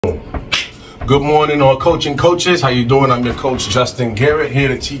Good morning, all coaching coaches. How you doing? I'm your coach, Justin Garrett, here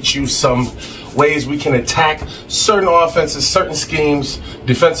to teach you some ways we can attack certain offenses, certain schemes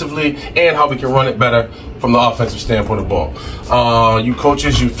defensively, and how we can run it better from the offensive standpoint of the ball. You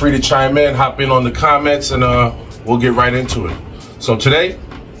coaches, you're free to chime in, hop in on the comments, and we'll get right into it. So today,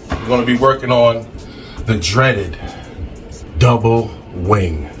 we're going to be working on the dreaded double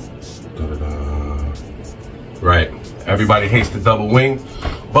wing. Right. Everybody hates the double wing,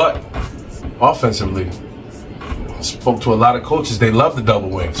 but offensively, I spoke to a lot of coaches, they love the double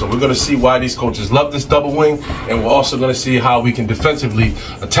wing. So we're going to see why these coaches love this double wing, and we're also going to see how we can defensively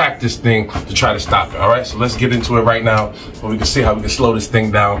attack this thing to try to stop it. All right, so let's get into it right now, so we can see how we can slow this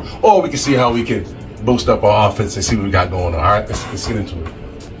thing down, or we can see how we can boost up our offense and see what we got going on. All right, let's get into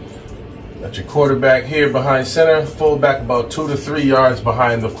it. Got your quarterback here behind center, fullback about 2 to 3 yards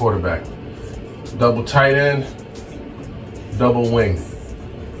behind the quarterback. Double tight end, double wing.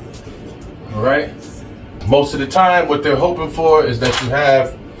 All right. Most of the time, what they're hoping for is that you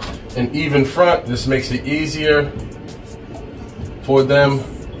have an even front. This makes it easier for them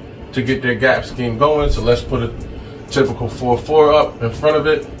to get their gap scheme going. So let's put a typical 4-4 up in front of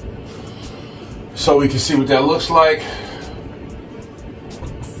it so we can see what that looks like.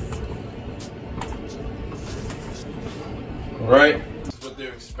 All right. This is what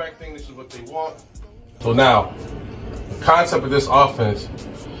they're expecting. This is what they want. So now, the concept of this offense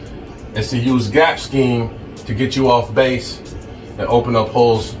is to use gap scheme to get you off base and open up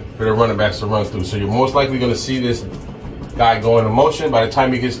holes for the running backs to run through. So you're most likely going to see this guy go into motion. By the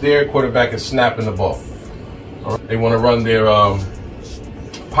time he gets there, quarterback is snapping the ball. All right. They want to run their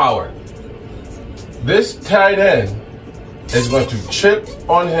power. This tight end is going to chip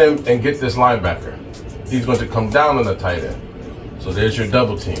on him and get this linebacker. He's going to come down on the tight end. So there's your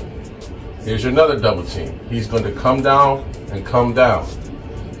double team. Here's your another double team. He's going to come down and come down.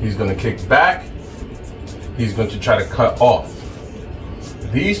 He's going to kick back. He's going to try to cut off.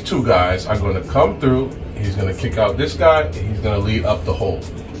 These two guys are going to come through. He's going to kick out this guy, and he's going to lead up the hole.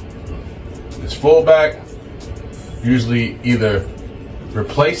 This fullback usually either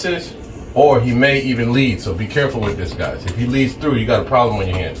replaces or he may even lead. So be careful with this, guys. If he leads through, you got a problem on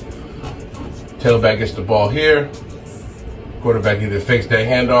your hands. Tailback gets the ball here. Quarterback either fakes that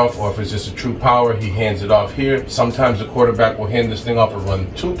handoff, or if it's just a true power, he hands it off here. Sometimes the quarterback will hand this thing off and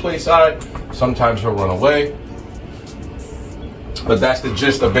run to play side. Sometimes he'll run away. But that's the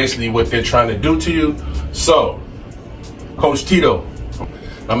gist of basically what they're trying to do to you. So, Coach Tito,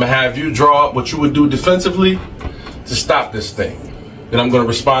 I'm going to have you draw up what you would do defensively to stop this thing. Then I'm going to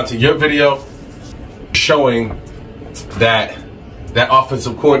respond to your video showing that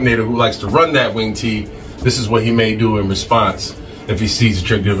offensive coordinator who likes to run that wing tee, this is what he may do in response if he sees that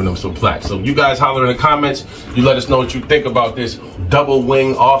you're giving him some flack. So you guys holler in the comments. You let us know what you think about this double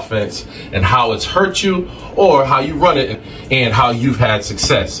wing offense and how it's hurt you, or how you run it and how you've had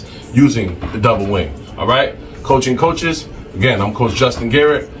success using the double wing. All right? Coaching coaches, again, I'm Coach Justin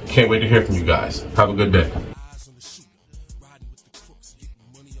Garrett. Can't wait to hear from you guys. Have a good day.